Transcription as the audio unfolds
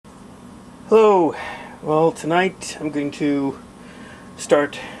Hello. Well, tonight I'm going to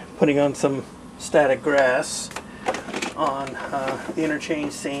start putting on some static grass on the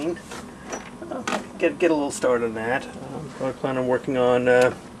Interchange scene. Get a little start on that. I plan on working on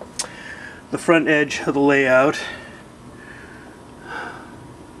the front edge of the layout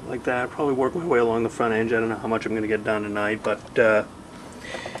like that. I'll probably work my way along the front edge. I don't know how much I'm going to get done tonight, but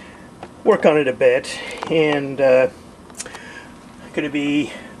work on it a bit. And going to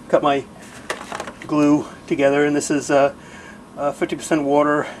be cut my glue together, and this is 50%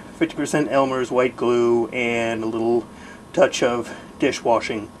 water, 50% Elmer's white glue, and a little touch of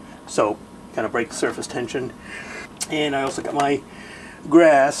dishwashing soap, kind of break the surface tension. And I also got my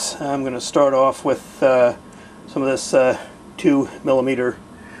grass. I'm going to start off with some of this 2mm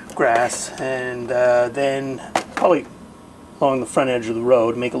grass, and then probably along the front edge of the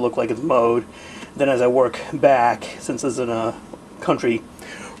road, make it look like it's mowed. Then as I work back, since this is in a country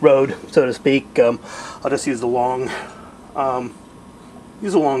road, so to speak, I'll just use the longer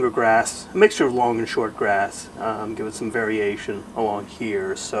grass, a mixture of long and short grass, give it some variation along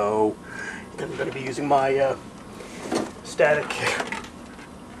here. So I'm going to be using my static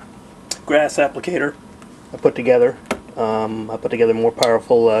grass applicator I put together. I put together a more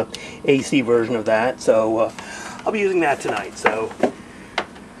powerful AC version of that, so I'll be using that tonight. So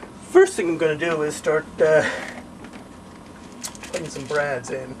first thing I'm going to do is start putting some brads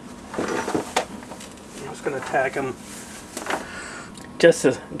in. I'm just going to tack them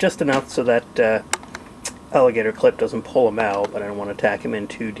just enough so that alligator clip doesn't pull them out, but I don't want to tack them in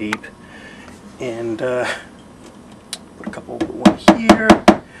too deep. And put a couple, one here,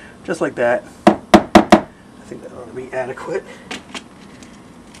 just like that. I think that ought to be adequate.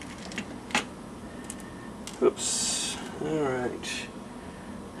 Oops. Alright.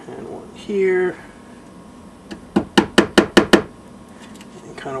 And one here.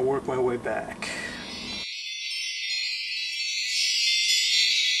 And kind of work my way back.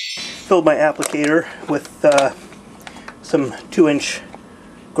 Filled my applicator with some 2-inch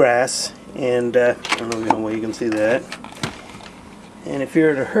grass, and I don't know why you can see that. And if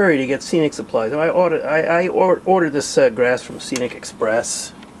you're in a hurry to get Scenic supplies, I ordered this grass from Scenic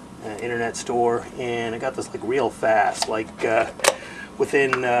Express internet store, and I got this like real fast, like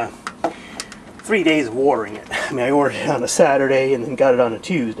within 3 days of ordering it. I mean, I ordered it on a Saturday and then got it on a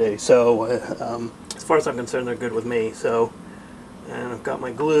Tuesday, so as far as I'm concerned, they're good with me. So, and I've got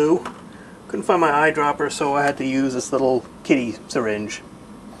my glue. Couldn't find my eyedropper, so I had to use this little kitty syringe,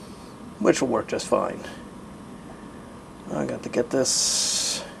 which will work just fine. I got to get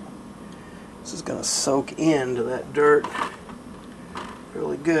this. This is going to soak into that dirt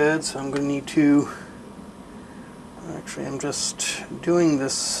really good, so I'm going to need to. Actually, I'm just doing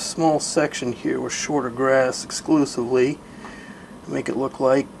this small section here with shorter grass exclusively to make it look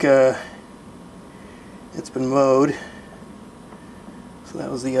like it's been mowed. So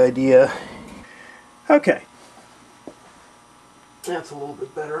that was the idea. Okay. That's a little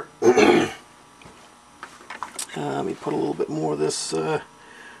bit better. Let me put a little bit more of this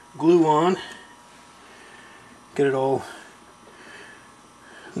glue on. Get it all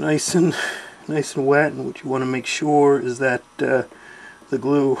nice and wet, and what you want to make sure is that the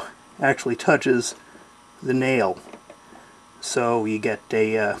glue actually touches the nail, so you get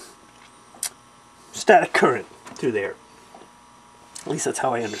a static current through there. At least that's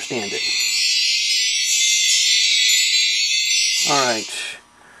how I understand it. Alright,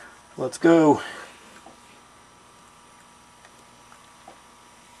 let's go.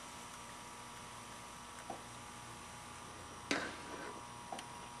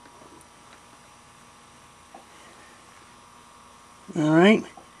 Alright,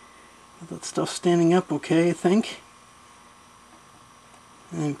 that stuff's standing up okay, I think.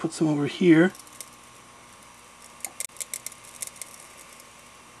 And put some over here.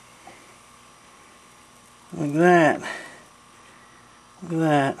 Like that. Look at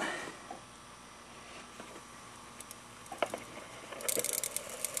that.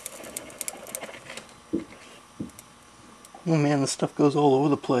 Oh man, this stuff goes all over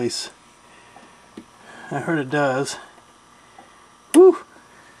the place. I heard it does. Whew!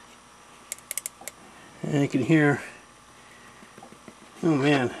 And you can hear, oh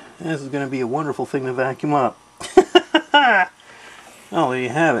man, this is going to be a wonderful thing to vacuum up. Oh, there you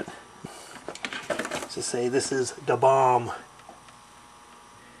have it. To say this is the bomb.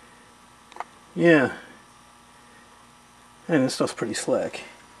 Yeah. And this stuff's pretty slick.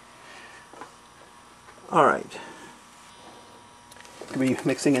 Alright. Gonna be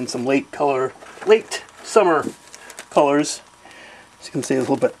mixing in some late summer colors. As you can see, it's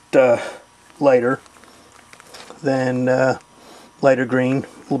a little bit lighter than lighter green, a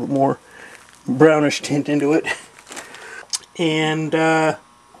little bit more brownish tint into it. And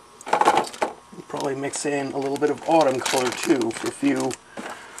probably mix in a little bit of autumn color too for a few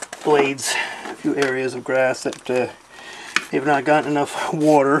blades, a few areas of grass that have not gotten enough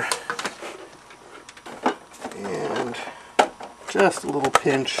water. And just a little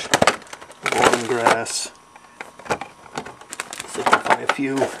pinch of autumn grass. See if I can find a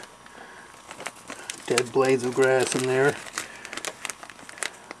few dead blades of grass in there.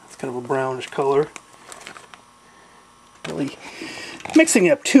 It's kind of a brownish color. Really mixing it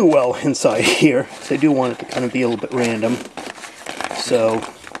up too well inside here, so I do want it to kind of be a little bit random. So,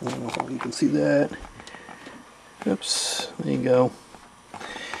 I don't know if you can see that. Oops, there you go.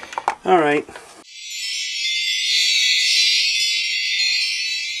 Alright.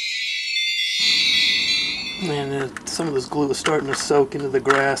 And some of this glue is starting to soak into the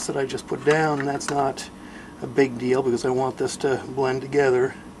grass that I just put down, and that's not a big deal because I want this to blend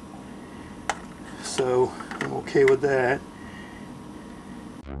together. So I'm okay with that.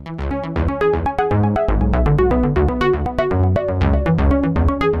 Let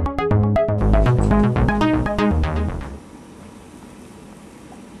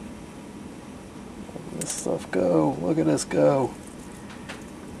this stuff go. Look at this go.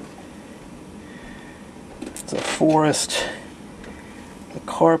 It's a forest, a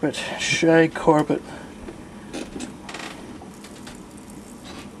carpet, shag carpet.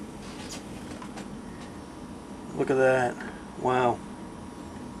 Look at that. Wow.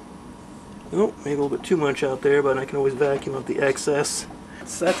 Oh, maybe a little bit too much out there, but I can always vacuum up the excess.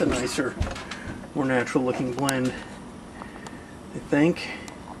 So that's a nicer, more natural looking blend, I think.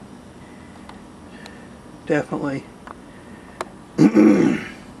 Definitely.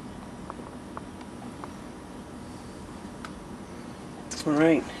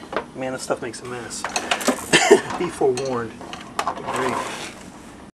 Alright. Man, this stuff makes a mess. Be forewarned. Great.